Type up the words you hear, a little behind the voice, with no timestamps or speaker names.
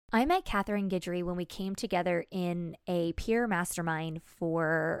I met Catherine Guidry when we came together in a peer mastermind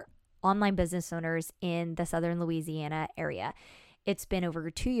for online business owners in the Southern Louisiana area. It's been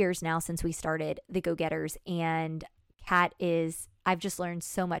over 2 years now since we started the Go-Getters, and I've just learned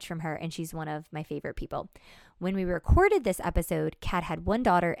so much from her, and she's one of my favorite people. When we recorded this episode, Kat had one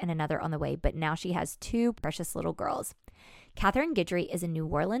daughter and another on the way, but now she has two precious little girls. Catherine Guidry is a New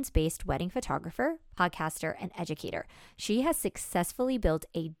Orleans-based wedding photographer, podcaster, and educator. She has successfully built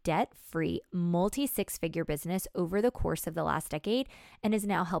a debt-free, multi-six-figure business over the course of the last decade and is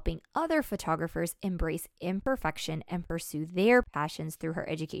now helping other photographers embrace imperfection and pursue their passions through her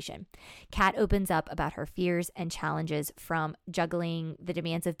education. Kat opens up about her fears and challenges from juggling the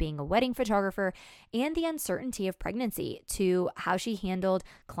demands of being a wedding photographer and the uncertainty of pregnancy to how she handled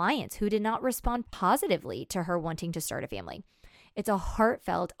clients who did not respond positively to her wanting to start a family. It's a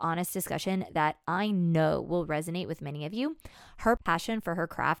heartfelt, honest discussion that I know will resonate with many of you. Her passion for her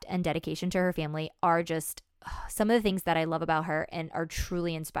craft and dedication to her family are just some of the things that I love about her and are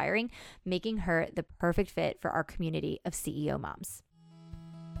truly inspiring, making her the perfect fit for our community of CEO moms.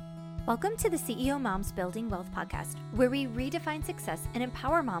 Welcome to the CEO Moms Building Wealth podcast, where we redefine success and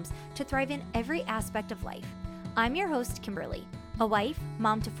empower moms to thrive in every aspect of life. I'm your host, Kimberly, a wife,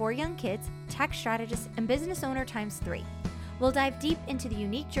 mom to 4 young kids, tech strategist, and business owner times 3. We'll dive deep into the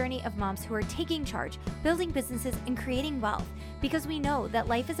unique journey of moms who are taking charge, building businesses, and creating wealth, because we know that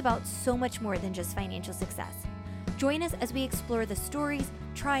life is about so much more than just financial success. Join us as we explore the stories,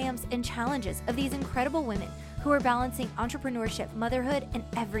 triumphs, and challenges of these incredible women who are balancing entrepreneurship, motherhood, and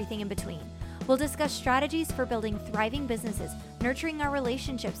everything in between. We'll discuss strategies for building thriving businesses, nurturing our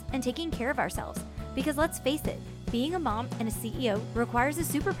relationships, and taking care of ourselves. Because let's face it, being a mom and a CEO requires a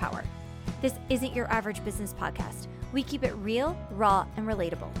superpower. This isn't your average business podcast. We keep it real, raw, and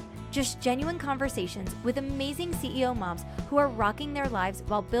relatable. Just genuine conversations with amazing CEO moms who are rocking their lives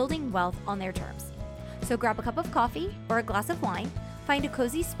while building wealth on their terms. So grab a cup of coffee or a glass of wine, find a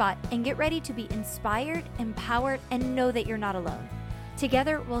cozy spot, and get ready to be inspired, empowered, and know that you're not alone.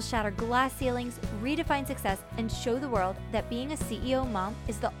 Together, we'll shatter glass ceilings, redefine success, and show the world that being a CEO mom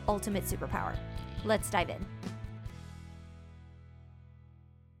is the ultimate superpower. Let's dive in.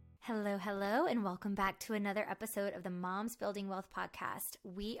 Hello, and welcome back to another episode of the Moms Building Wealth podcast.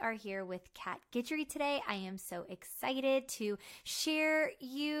 We are here with Kat Guidry today. I am so excited to share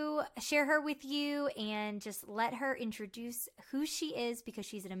her with you and just let her introduce who she is, because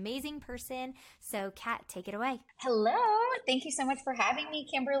she's an amazing person. So Kat, take it away. Hello. Thank you so much for having me,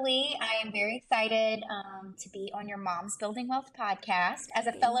 Kimberly. I am very excited to be on your Moms Building Wealth podcast as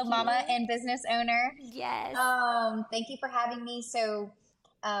a fellow mama and business owner. Yes. Thank you for having me. So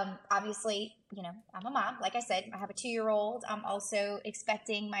obviously, I'm a mom. Like I said, I have a 2-year-old. I'm also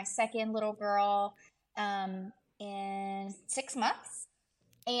expecting my second little girl in 6 months.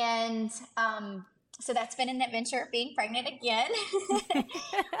 And so that's been an adventure, being pregnant again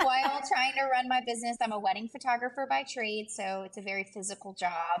while trying to run my business. I'm a wedding photographer by trade, so it's a very physical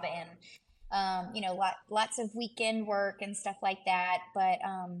job and, lots of weekend work and stuff like that. But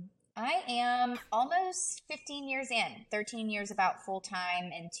I am almost 15 years in, 13 years about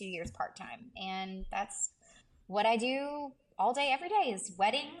full-time and 2 years part-time. And that's what I do all day, every day, is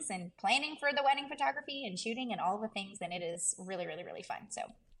weddings and planning for the wedding photography and shooting and all the things. And it is really, really, really fun. So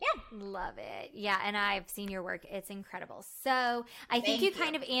yeah. Love it. Yeah. And I've seen your work. It's incredible. So I think you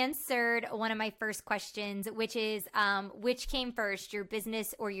kind of answered one of my first questions, which is, which came first, your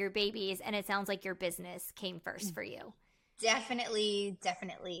business or your babies? And it sounds like your business came first for you. Definitely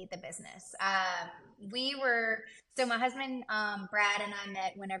the business. So my husband, Brad, and I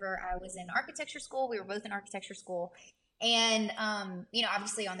met whenever I was in architecture school. We were both in architecture school and,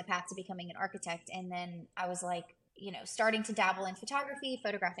 obviously on the path to becoming an architect. And then I was like, starting to dabble in photography,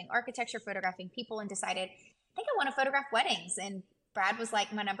 photographing architecture, photographing people, and decided, I think I want to photograph weddings. And Brad was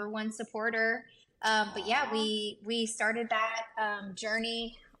like my number one supporter. But yeah, we started that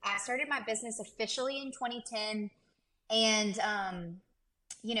journey. I started my business officially in 2010. And,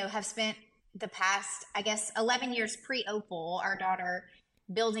 have spent the past, 11 years pre-Opal, our daughter,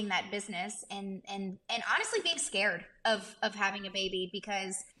 building that business and honestly being scared of having a baby,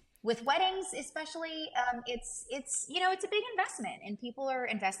 because with weddings, especially, it's a big investment and people are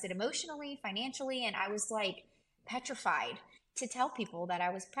invested emotionally, financially. And I was like petrified to tell people that I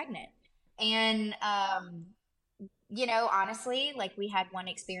was pregnant. And, honestly, like we had one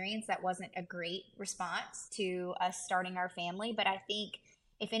experience that wasn't a great response to us starting our family. But I think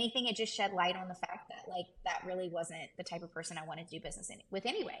if anything, it just shed light on the fact that that really wasn't the type of person I wanted to do business with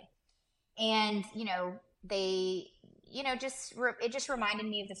anyway. And, they, it just reminded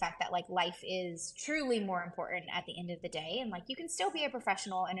me of the fact that like life is truly more important at the end of the day, and like you can still be a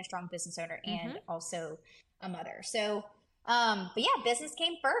professional and a strong business owner and also a mother. So, but yeah, business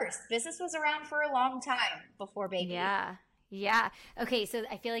came first. Business was around for a long time before baby. Yeah. Yeah. Okay. So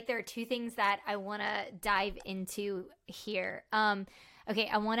I feel like there are two things that I want to dive into here. Okay.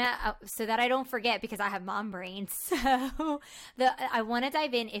 I want to, so that I don't forget because I have mom brain. So I want to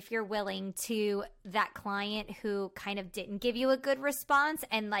dive in, if you're willing, to that client who kind of didn't give you a good response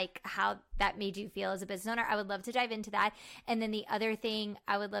and like how that made you feel as a business owner. I would love to dive into that. And then the other thing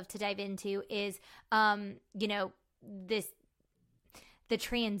I would love to dive into is, the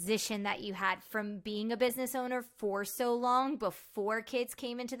transition that you had from being a business owner for so long before kids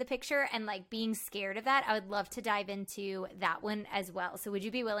came into the picture and like being scared of that. I would love to dive into that one as well. So would you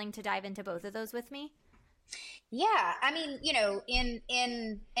be willing to dive into both of those with me? Yeah, I mean, in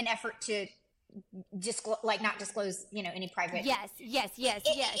an effort to not disclose, any private Yes. issues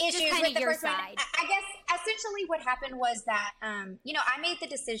Just kind with of the your first one. side. I guess essentially what happened was that, I made the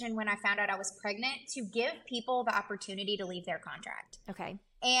decision when I found out I was pregnant to give people the opportunity to leave their contract. Okay.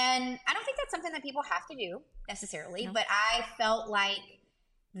 And I don't think that's something that people have to do necessarily, No. but I felt like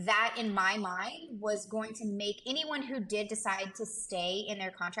that in my mind was going to make anyone who did decide to stay in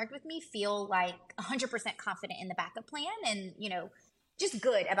their contract with me feel like 100% confident in the backup plan and, just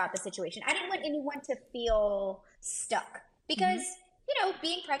good about the situation. I didn't want anyone to feel stuck because,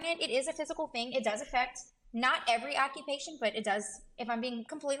 being pregnant, it is a physical thing. It does affect not every occupation, but it does, if I'm being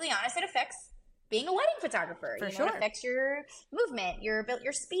completely honest, it affects being a wedding photographer. For sure. It affects your movement, your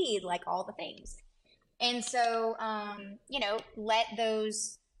speed, like all the things. And so, let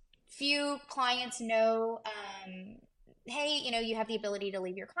those few clients know, hey, you have the ability to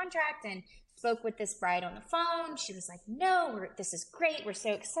leave your contract, and spoke with this bride on the phone. She was like, no, this is great. We're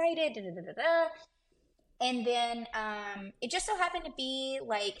so excited. Da, da, da, da, da. And then it just so happened to be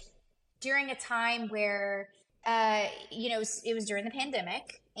like during a time where, it was during the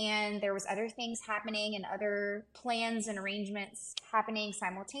pandemic and there was other things happening and other plans and arrangements happening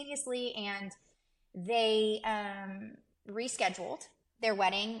simultaneously. And they rescheduled their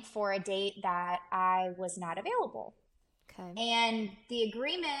wedding for a date that I was not available. Okay. And the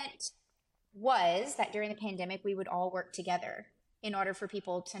agreement was that during the pandemic, we would all work together in order for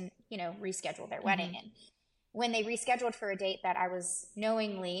people to, reschedule their wedding. And when they rescheduled for a date that I was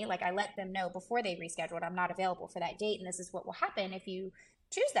knowingly, like I let them know before they rescheduled, I'm not available for that date. And this is what will happen if you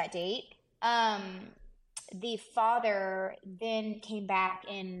choose that date. The father then came back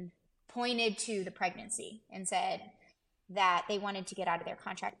and pointed to the pregnancy and said that they wanted to get out of their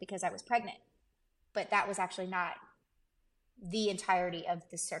contract because I was pregnant. But that was actually not the entirety of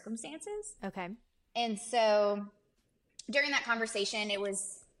the circumstances. Okay. And so during that conversation, it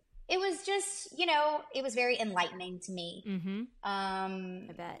was just, it was very enlightening to me. I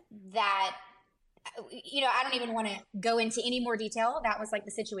bet. That, I don't even want to go into any more detail. That was like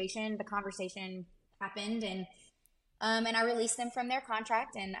the situation, the conversation happened, and I released them from their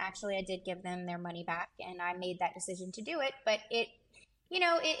contract, and actually I did give them their money back, and I made that decision to do it. But it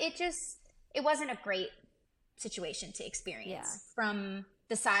wasn't a great situation to experience from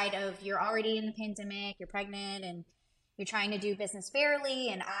the side of you're already in the pandemic, you're pregnant, and you're trying to do business fairly.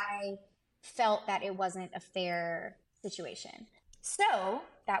 And I felt that it wasn't a fair situation. So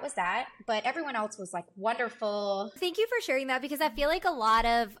that was that. But everyone else was like wonderful. Thank you for sharing that, because I feel like a lot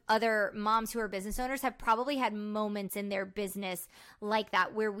of other moms who are business owners have probably had moments in their business like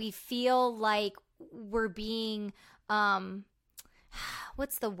that where we feel like we're being,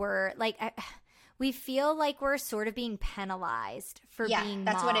 what's the word? We feel like we're sort of being penalized for being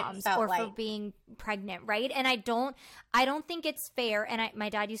that's moms what it felt or like. for being pregnant, right? And I don't think it's fair. And my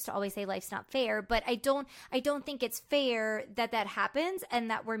dad used to always say life's not fair, but I don't think it's fair that happens and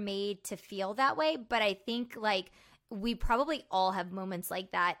that we're made to feel that way. But I think like we probably all have moments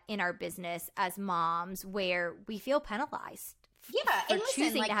like that in our business as moms where we feel penalized for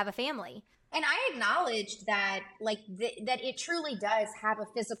choosing to have a family. And I acknowledged that that it truly does have a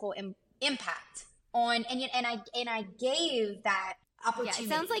physical impact on, and I gave that opportunity. Yeah, it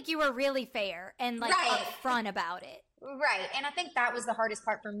sounds like you were really fair and upfront about it. Right. And I think that was the hardest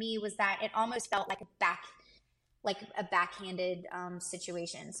part for me, was that it almost felt like a backhanded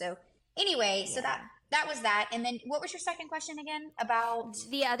situation. So anyway, so that was that. And then what was your second question again about?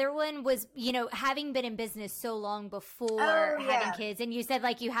 The other one was, having been in business so long before having kids, and you said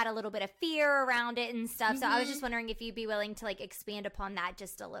like you had a little bit of fear around it and stuff. So I was just wondering if you'd be willing to like expand upon that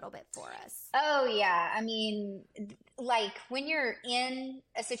just a little bit for us. Oh yeah. I mean, like when you're in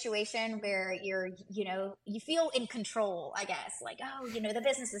a situation where you're, you feel in control, I guess, like, oh, the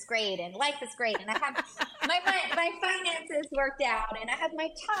business is great and life is great. And I have my finances worked out and I have my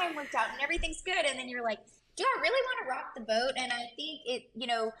time worked out and everything's good. And then you're like, do I really want to rock the boat? And I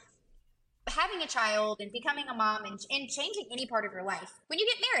think having a child and becoming a mom and changing any part of your life, when you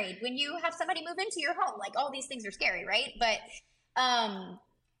get married, when you have somebody move into your home, like all these things are scary, right? But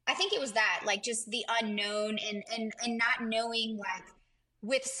I think it was that, like just the unknown and not knowing, like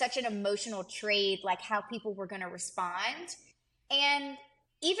with such an emotional trade, like how people were going to respond. And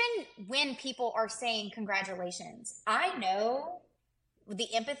even when people are saying congratulations, I know the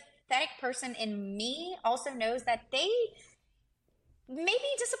empathetic person in me also knows that they may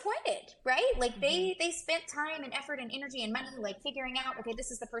be disappointed, right? Like they spent time and effort and energy and money, like figuring out, okay,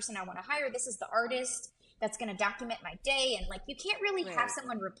 this is the person I want to hire. This is the artist that's going to document my day. And like, you can't really have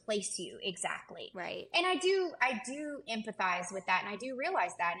someone replace you. Exactly. Right. And I do empathize with that. And I do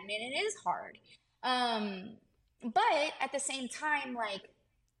realize that. And it is hard. But at the same time, like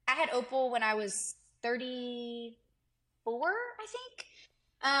I had Opal when I was 34, I think.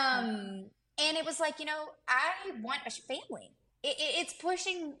 And it was like, I want a family.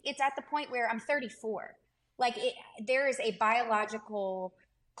 It's at the point where I'm 34. Like there is a biological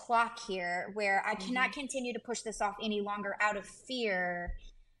clock here where I cannot continue to push this off any longer out of fear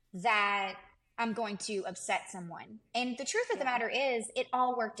that I'm going to upset someone. And the truth of the matter is it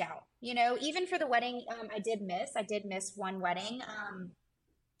all worked out, even for the wedding. I did miss one wedding.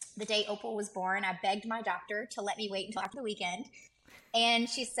 The day Opal was born, I begged my doctor to let me wait until after the weekend. And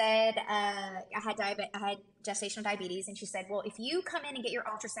she said, I had gestational diabetes. And she said, well, if you come in and get your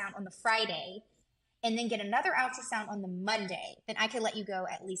ultrasound on the Friday and then get another ultrasound on the Monday, then I can let you go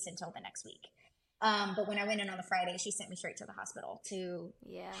at least until the next week. But when I went in on the Friday, she sent me straight to the hospital to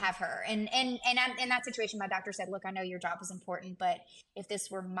have her. And in that situation, my doctor said, look, I know your job is important, but if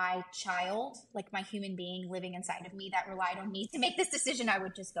this were my child, like my human being living inside of me that relied on me to make this decision, I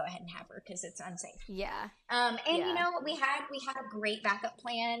would just go ahead and have her because it's unsafe. Yeah. We had a great backup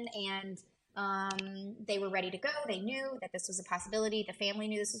plan, and they were ready to go. They knew that this was a possibility. The family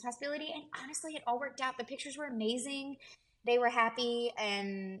knew this was a possibility. And honestly, it all worked out. The pictures were amazing. They were happy,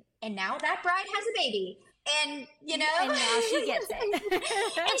 and now that bride has a baby, and and now she gets it.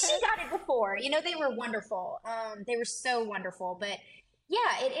 And she got it before. They were wonderful. They were so wonderful. But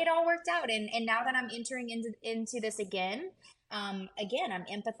yeah, it all worked out. And now that I'm entering into this again, I'm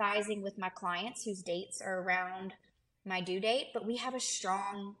empathizing with my clients whose dates are around my due date, but we have a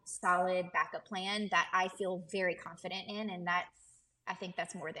strong, solid backup plan that I feel very confident in, and I think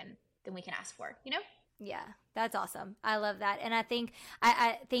that's more than we can ask for. Yeah, that's awesome. I love that. And I think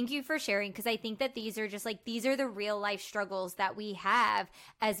I thank you for sharing, because I think that these are the real life struggles that we have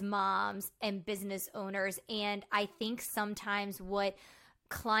as moms and business owners. And I think sometimes what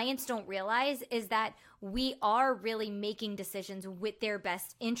clients don't realize is that we are really making decisions with their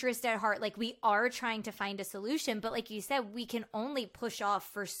best interest at heart. Like we are trying to find a solution, but like you said, we can only push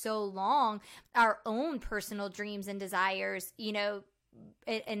off for so long our own personal dreams and desires,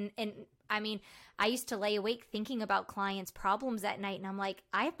 and I mean, I used to lay awake thinking about clients' problems at night, and I'm like,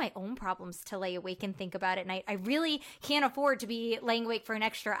 I have my own problems to lay awake and think about at night. I really can't afford to be laying awake for an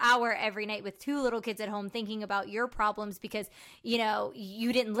extra hour every night with 2 little kids at home thinking about your problems because,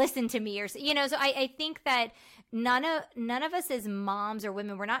 you didn't listen to me, or, so I think that none of us as moms or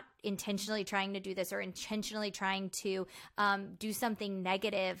women, we're not intentionally trying to do this or intentionally trying to do something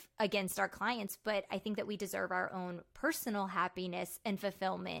negative against our clients, but I think that we deserve our own personal happiness and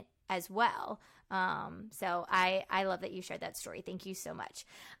fulfillment as well. So I love that you shared that story. Thank you so much.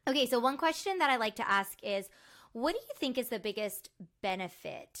 Okay, so one question that I like to ask is, what do you think is the biggest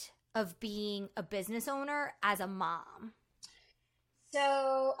benefit of being a business owner as a mom?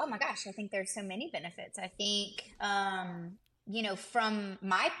 So, oh my gosh, I think there's so many benefits. I think, from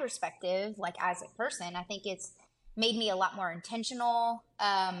my perspective, like as a person, I think it's made me a lot more intentional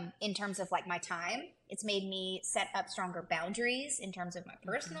in terms of like my time. It's made me set up stronger boundaries in terms of my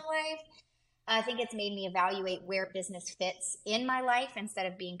personal life. I think it's made me evaluate where business fits in my life instead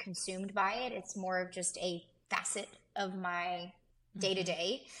of being consumed by it. It's more of just a facet of my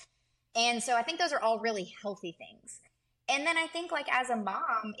day-to-day. And so I think those are all really healthy things. And then I think like as a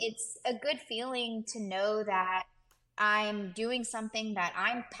mom, it's a good feeling to know that I'm doing something that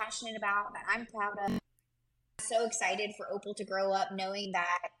I'm passionate about, that I'm proud of. I'm so excited for Opal to grow up knowing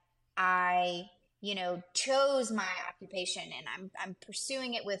that I chose my occupation, and I'm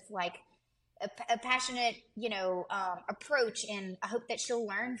pursuing it with like a passionate, approach. And I hope that she'll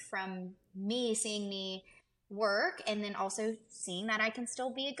learn from me, seeing me work, and then also seeing that I can still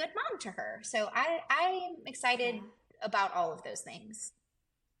be a good mom to her. So I am excited about all of those things.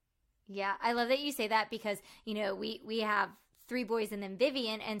 Yeah, I love that you say that because, we have three boys and then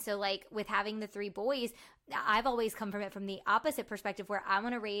Vivian. And so like with having the three boys, I've always come from it from the opposite perspective, where I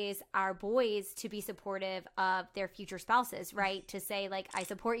want to raise our boys to be supportive of their future spouses, right? To say like, I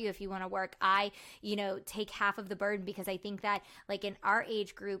support you if you want to work. I, take half of the burden, because I think that like in our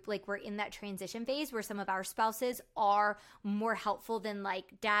age group, like we're in that transition phase where some of our spouses are more helpful than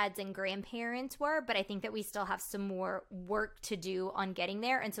like dads and grandparents were. But I think that we still have some more work to do on getting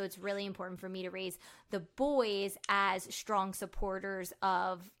there. And so it's really important for me to raise the boys as strong supporters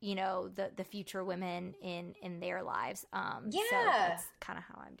of, the future women in their lives. So that's kind of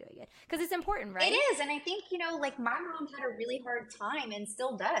how I'm doing it, because it's important, right? It is. And I think, like my mom had a really hard time, and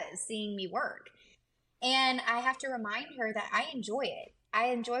still does, seeing me work. And I have to remind her that I enjoy it. I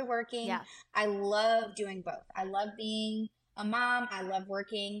enjoy working. Yeah. I love doing both. I love being a mom. I love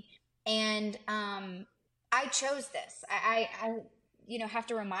working. And I chose this. I have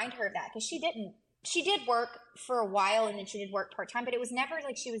to remind her of that, because she didn't. She did work for a while, and then she did work part-time, but it was never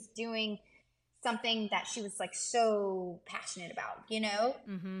like she was doing something that she was like so passionate about,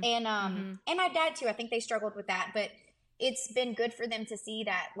 Mm-hmm. And Mm-hmm. and my dad too. I think they struggled with that, but it's been good for them to see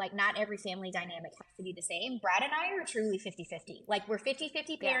that like not every family dynamic has to be the same. Brad and I are truly 50-50. Like we're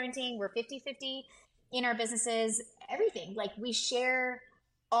 50-50 parenting, we're 50-50 in our businesses, everything. Like we share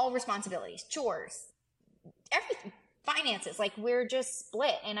all responsibilities, chores, everything, finances. Like we're just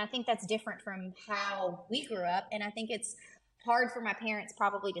split. And I think that's different from how we grew up. And I think it's hard for my parents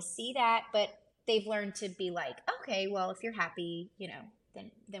probably to see that, but they've learned to be like, okay, well, if you're happy,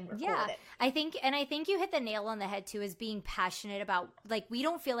 then we're cool with it. I think you hit the nail on the head too, is being passionate about, like, we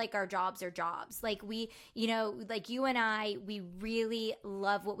don't feel like our jobs are jobs. Like we, like you and I, we really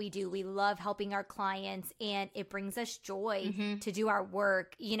love what we do. We love helping our clients, and it brings us joy to do our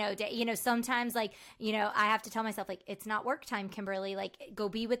work. Sometimes like, I have to tell myself like, it's not work time, Kimberly, like go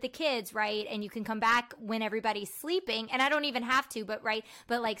be with the kids. Right. And you can come back when everybody's sleeping, and I don't even have to, but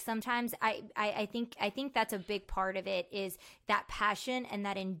like sometimes I think that's a big part of it, is that passion and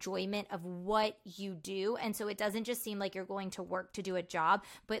that enjoyment of what you do. And so it doesn't just seem like you're going to work to do a job,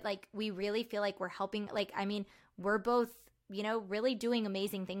 but like we really feel like we're helping. Like, I mean, we're both, really doing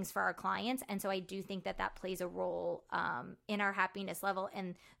amazing things for our clients. And so I do think that that plays a role in our happiness level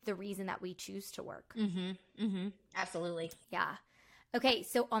and the reason that we choose to work. Absolutely. Yeah. Okay.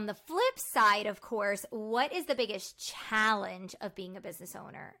 So on the flip side, of course, what is the biggest challenge of being a business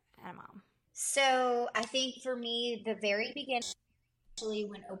owner and a mom? So I think for me, the very beginning, actually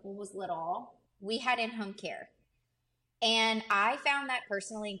when Opal was little, we had in-home care. And I found that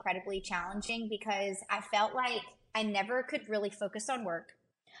personally incredibly challenging, because I felt like I never could really focus on work,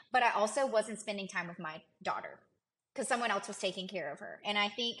 but I also wasn't spending time with my daughter because someone else was taking care of her. And I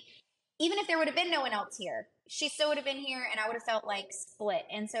think even if there would have been no one else here, she still would have been here, and I would have felt like split.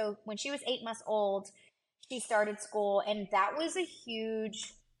 And so when she was 8 months old, she started school, and that was a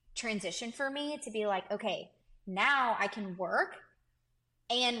huge transition for me, to be like, okay, now I can work,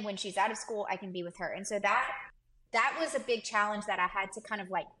 and when she's out of school, I can be with her. And so that was a big challenge that I had to kind of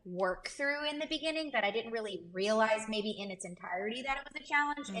like work through in the beginning, that I didn't really realize maybe in its entirety that it was a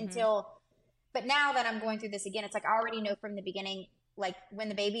challenge but now that I'm going through this again, it's like I already know from the beginning, like when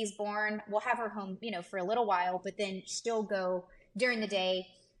the baby's born, we'll have her home, for a little while, but then she'll go during the day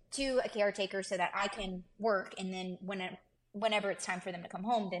to a caretaker so that I can work. And then whenever it's time for them to come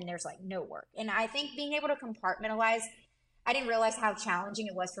home, then there's like no work. And I think being able to compartmentalize, I didn't realize how challenging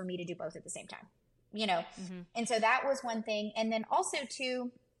it was for me to do both at the same time, And so that was one thing. And then also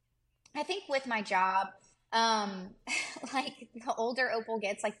too, I think with my job, like the older Opal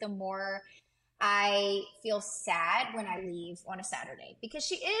gets, like the more I feel sad when I leave on a Saturday, because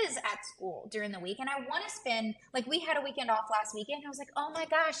she is at school during the week, and I want to spend, like we had a weekend off last weekend, and I was like, oh my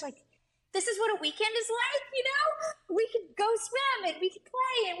gosh, like this is what a weekend is like, we could go swim, and we could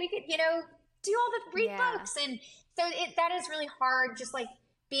play, and we could, do all the read books. And so that is really hard, just like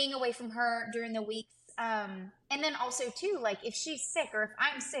being away from her during the weeks. And then also too, like if she's sick or if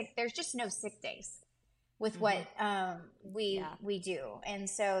I'm sick, there's just no sick days with what we do. And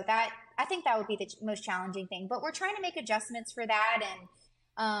so that, I think that would be the most challenging thing, but we're trying to make adjustments for that.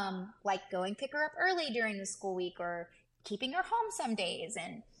 And like going pick her up early during the school week, or keeping her home some days.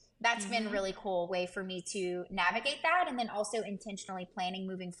 And that's been a really cool way for me to navigate that. And then also intentionally planning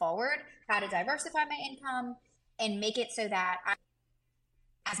moving forward, how to diversify my income and make it so that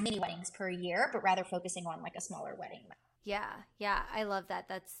I as many weddings per year, but rather focusing on like a smaller wedding. Yeah, I love that.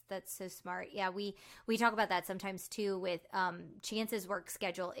 That's so smart. Yeah, we talk about that sometimes too with Chance's work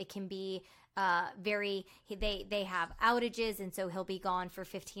schedule. It can be they have outages, and so he'll be gone for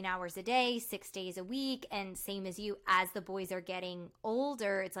 15 hours a day, 6 days a week, and same as you. As the boys are getting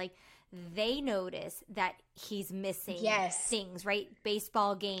older, it's like they notice that he's missing things, right?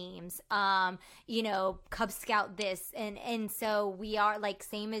 Baseball games, Cub Scout this. And so we are like,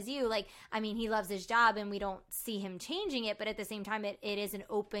 same as you, like, I mean, he loves his job and we don't see him changing it, but at the same time, it is an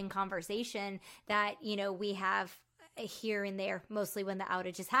open conversation that, we have here and there, mostly when the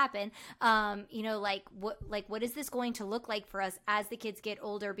outages happen. What is this going to look like for us as the kids get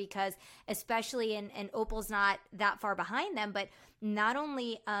older? Because especially, and Opal's not that far behind them, but not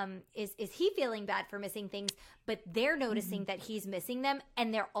only is he feeling bad for missing things, but they're noticing that he's missing them,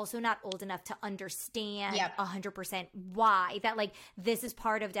 and they're also not old enough to understand 100% why. That like, this is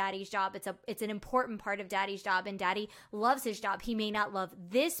part of Daddy's job. It's an important part of Daddy's job, and Daddy loves his job. He may not love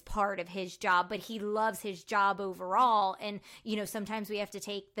this part of his job, but he loves his job overall. And sometimes we have to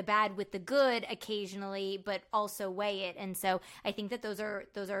take the bad with the good occasionally, but also weigh it. And so I think that those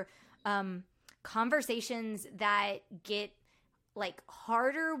are conversations that get like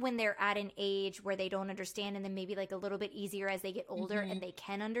harder when they're at an age where they don't understand, and then maybe like a little bit easier as they get older and they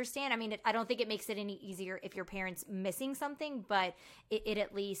can understand. I mean, I don't think it makes it any easier if your parent's missing something, but it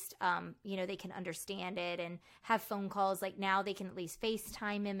at least, they can understand it and have phone calls. Like now they can at least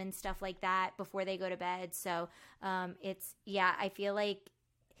FaceTime him and stuff like that before they go to bed. So I feel like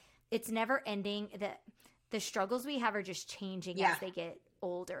it's never ending. The struggles we have are just changing as they get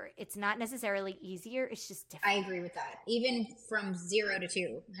older. It's not necessarily easier. It's just different. I agree with that. Even from 0 to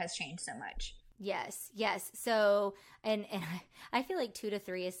 2 has changed so much. Yes. So, and I feel like 2 to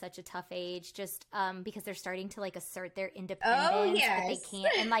 3 is such a tough age, just because they're starting to like assert their independence, but they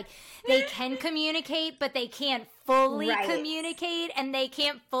can't, and like they can communicate, but they can't fully communicate, and they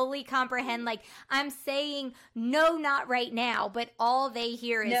can't fully comprehend. Like, I'm saying no, not right now, but all they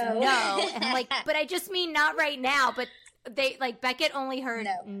hear is no. And I'm like, but I just mean not right now, but they like Beckett only heard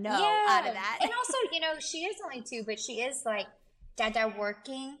no out of that. And also, she is only 2, but she is like, Dada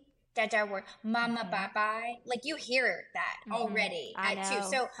working, Dada work, Mama bye-bye. Like, you hear that already at 2.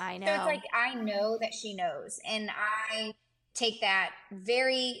 So it's like, I know that she knows. And I take that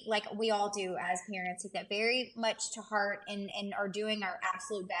very, like we all do as parents, take that very much to heart, and are doing our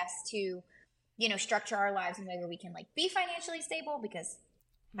absolute best to, structure our lives in a way where we can like be financially stable, because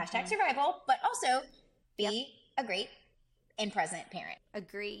 #survival, but also be a great and present parent.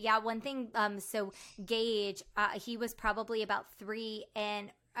 Agree. Yeah. One thing, so Gage, he was probably about 3,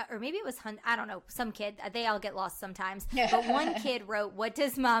 and or maybe it was, I don't know, some kid, they all get lost sometimes, but one kid wrote, what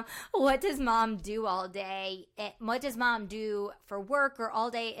does mom do all day? What does mom do for work or all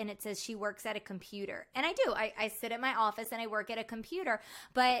day? And it says she works at a computer. And I do. I sit at my office and I work at a computer,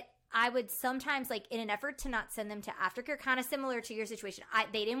 but I would sometimes, like, in an effort to not send them to aftercare, kind of similar to your situation,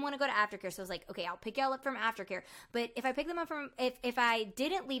 they didn't want to go to aftercare, so I was like, okay, I'll pick y'all up from aftercare. But if I pick them up if I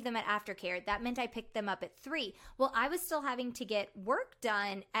didn't leave them at aftercare, that meant I picked them up at 3. Well, I was still having to get work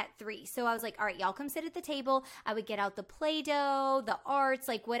done at 3. So I was like, all right, y'all come sit at the table. I would get out the Play-Doh, the arts,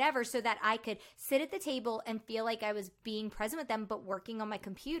 like whatever, so that I could sit at the table and feel like I was being present with them, but working on my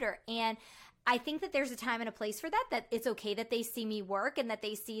computer. And I think that there's a time and a place for that it's okay that they see me work, and that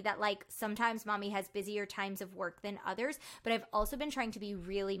they see that, like, sometimes mommy has busier times of work than others. But I've also been trying to be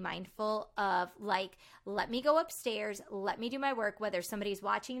really mindful of, like, let me go upstairs, let me do my work, whether somebody's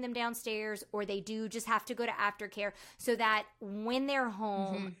watching them downstairs or they do just have to go to aftercare, so that when they're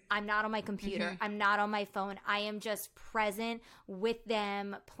home, I'm not on my computer, I'm not on my phone. I am just present with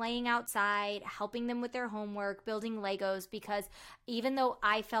them, playing outside, helping them with their homework, building Legos, because even though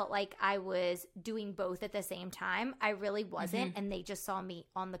I felt like I was doing both at the same time, I really wasn't, and they just saw me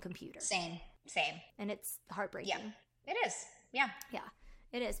on the computer. Same. And it's heartbreaking. Yeah, it is. Yeah,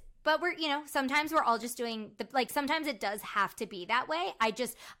 it is. But we're, sometimes we're all just doing sometimes it does have to be that way.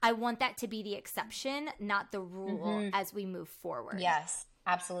 I want that to be the exception, not the rule as we move forward. Yes,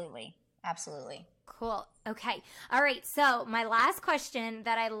 absolutely. Cool. Okay. All right. So my last question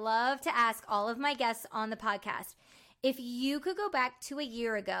that I love to ask all of my guests on the podcast: if you could go back to a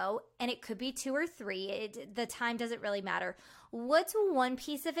year ago, and it could be 2 or 3, the time doesn't really matter, what's one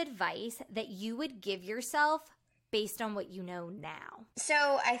piece of advice that you would give yourself based on what you know now?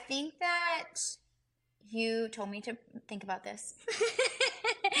 So I think that you told me to think about this.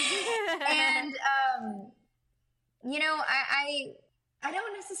 And, I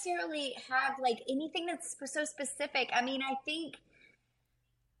don't necessarily have like anything that's so specific. I mean, I think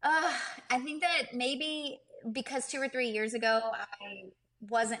that maybe because 2 or 3 years ago, I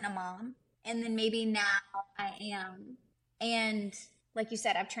wasn't a mom. And then maybe now I am. And like you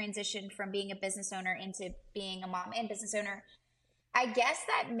said, I've transitioned from being a business owner into being a mom and business owner. I guess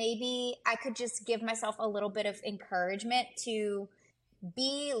that maybe I could just give myself a little bit of encouragement to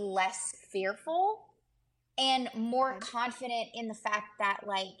be less fearful and more confident in the fact that,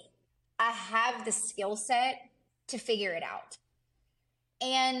 like, I have the skill set to figure it out.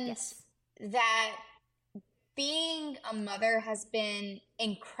 And that being a mother has been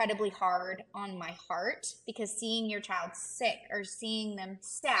incredibly hard on my heart, because seeing your child sick or seeing them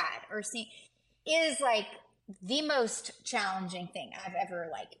sad or is like the most challenging thing I've ever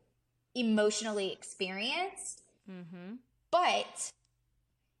like emotionally experienced. Mm-hmm. But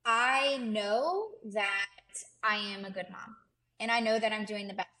I know that I am a good mom, and I know that I'm doing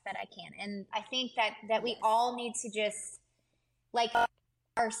the best that I can. And I think that we all need to just like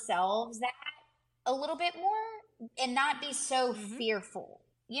ourselves that a little bit more and not be so fearful,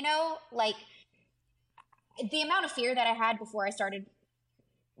 you know, like the amount of fear that I had before I started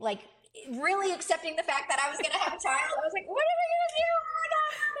like really accepting the fact that I was going to have a child. I was like, what am I going to do? Oh my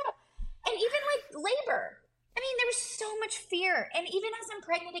God. And even like labor. I mean, there was so much fear. And even as I'm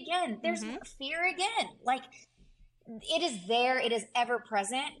pregnant again, there's fear again. Like it is there. It is ever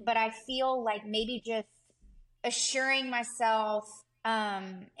present. But I feel like maybe just assuring myself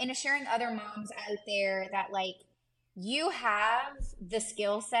and assuring other moms out there that like you have the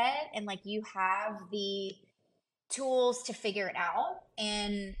skill set and like you have the tools to figure it out.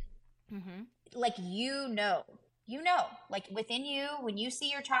 And like, you know, like within you, when you see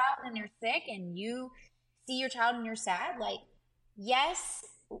your child and they're sick and you see your child and you're sad, like, yes,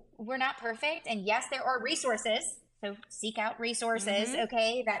 we're not perfect. And yes, there are resources. So seek out resources,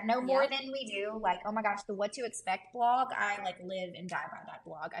 okay, that know more than we do. Like, oh my gosh, the What to Expect blog, I like live and die by that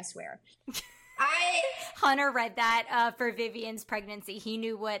blog, I swear. Hunter read that for Vivian's pregnancy. He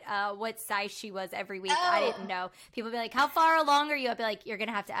knew what size she was every week. Oh. I didn't know. People would be like, how far along are you? I'd be like, you're going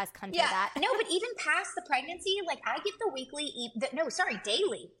to have to ask Hunter that. No, but even past the pregnancy, like I get the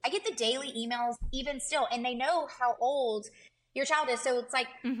daily. I get the daily emails even still, and they know how old your child is. So it's like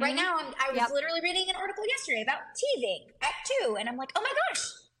right now I was literally reading an article yesterday about teething at 2, and I'm like, oh my gosh,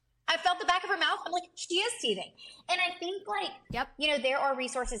 I felt the back of her mouth. I'm like, she is teething. And I think like, you know, there are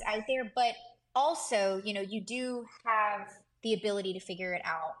resources out there, but also, you know, you do have the ability to figure it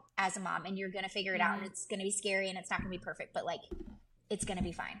out as a mom, and you're going to figure it out, and it's going to be scary and it's not going to be perfect, but like, it's going to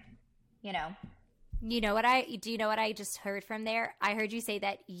be fine, you know? Do you know what I just heard from there? I heard you say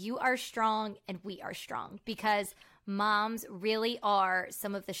that you are strong and we are strong, because moms really are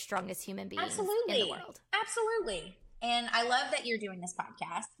some of the strongest human beings in the world. Absolutely. And I love that you're doing this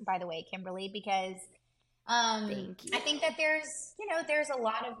podcast, by the way, Kimberly, because thank you. I think that there's a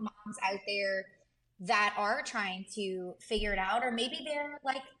lot of moms out there that are trying to figure it out, or maybe they're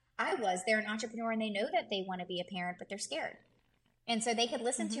like they're an entrepreneur and they know that they want to be a parent, but they're scared. And so they could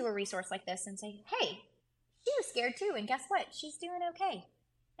listen to a resource like this and say, hey, she was scared too, and guess what? She's doing okay.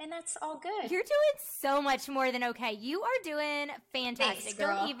 And that's all good. You're doing so much more than okay. You are doing fantastic. Thanks,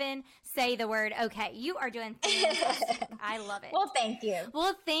 girl. Don't even say the word okay. You are doing fantastic. I love it. Well, thank you.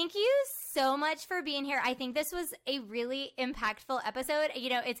 Well, thank you so much for being here. I think this was a really impactful episode.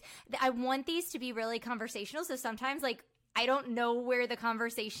 You know, I want these to be really conversational. So sometimes like I don't know where the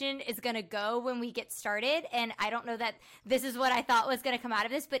conversation is going to go when we get started. And I don't know that this is what I thought was going to come out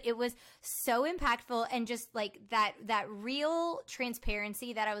of this, but it was so impactful and just like that real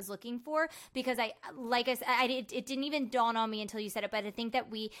transparency that I was looking for, because it didn't even dawn on me until you said it, but I think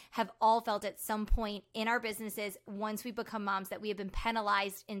that we have all felt at some point in our businesses, once we become moms, that we have been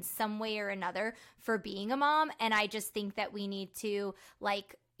penalized in some way or another for being a mom. And I just think that we need to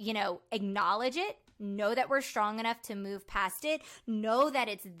acknowledge it. Know that we're strong enough to move past it. Know that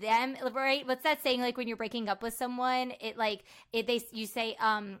it's them, right? What's that saying? Like when you're breaking up with someone, you say,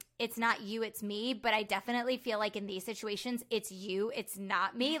 it's not you, it's me. But I definitely feel like in these situations, it's you, it's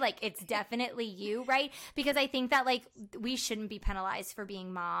not me. Like it's definitely you, right? Because I think that like we shouldn't be penalized for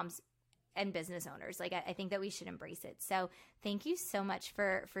being moms and business owners. Like I think that we should embrace it. So thank you so much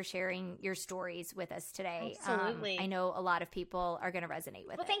for sharing your stories with us today. Absolutely. I know a lot of people are going to resonate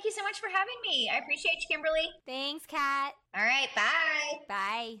with it. Well, thank you so much for having me. I appreciate you, Kimberly. Thanks, Kat. All right. Bye.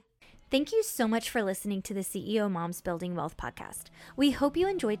 Bye. Thank you so much for listening to the CEO Moms Building Wealth podcast. We hope you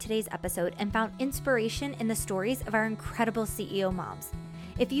enjoyed today's episode and found inspiration in the stories of our incredible CEO moms.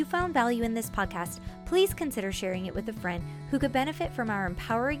 If you found value in this podcast, please consider sharing it with a friend who could benefit from our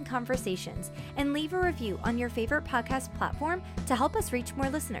empowering conversations, and leave a review on your favorite podcast platform to help us reach more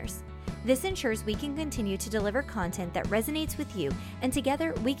listeners. This ensures we can continue to deliver content that resonates with you, and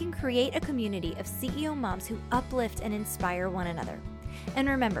together we can create a community of CEO moms who uplift and inspire one another. And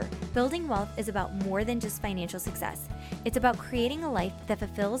remember, building wealth is about more than just financial success. It's about creating a life that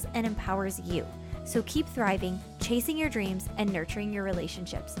fulfills and empowers you. So keep thriving, chasing your dreams, and nurturing your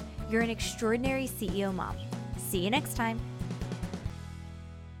relationships. You're an extraordinary CEO mom. See you next time.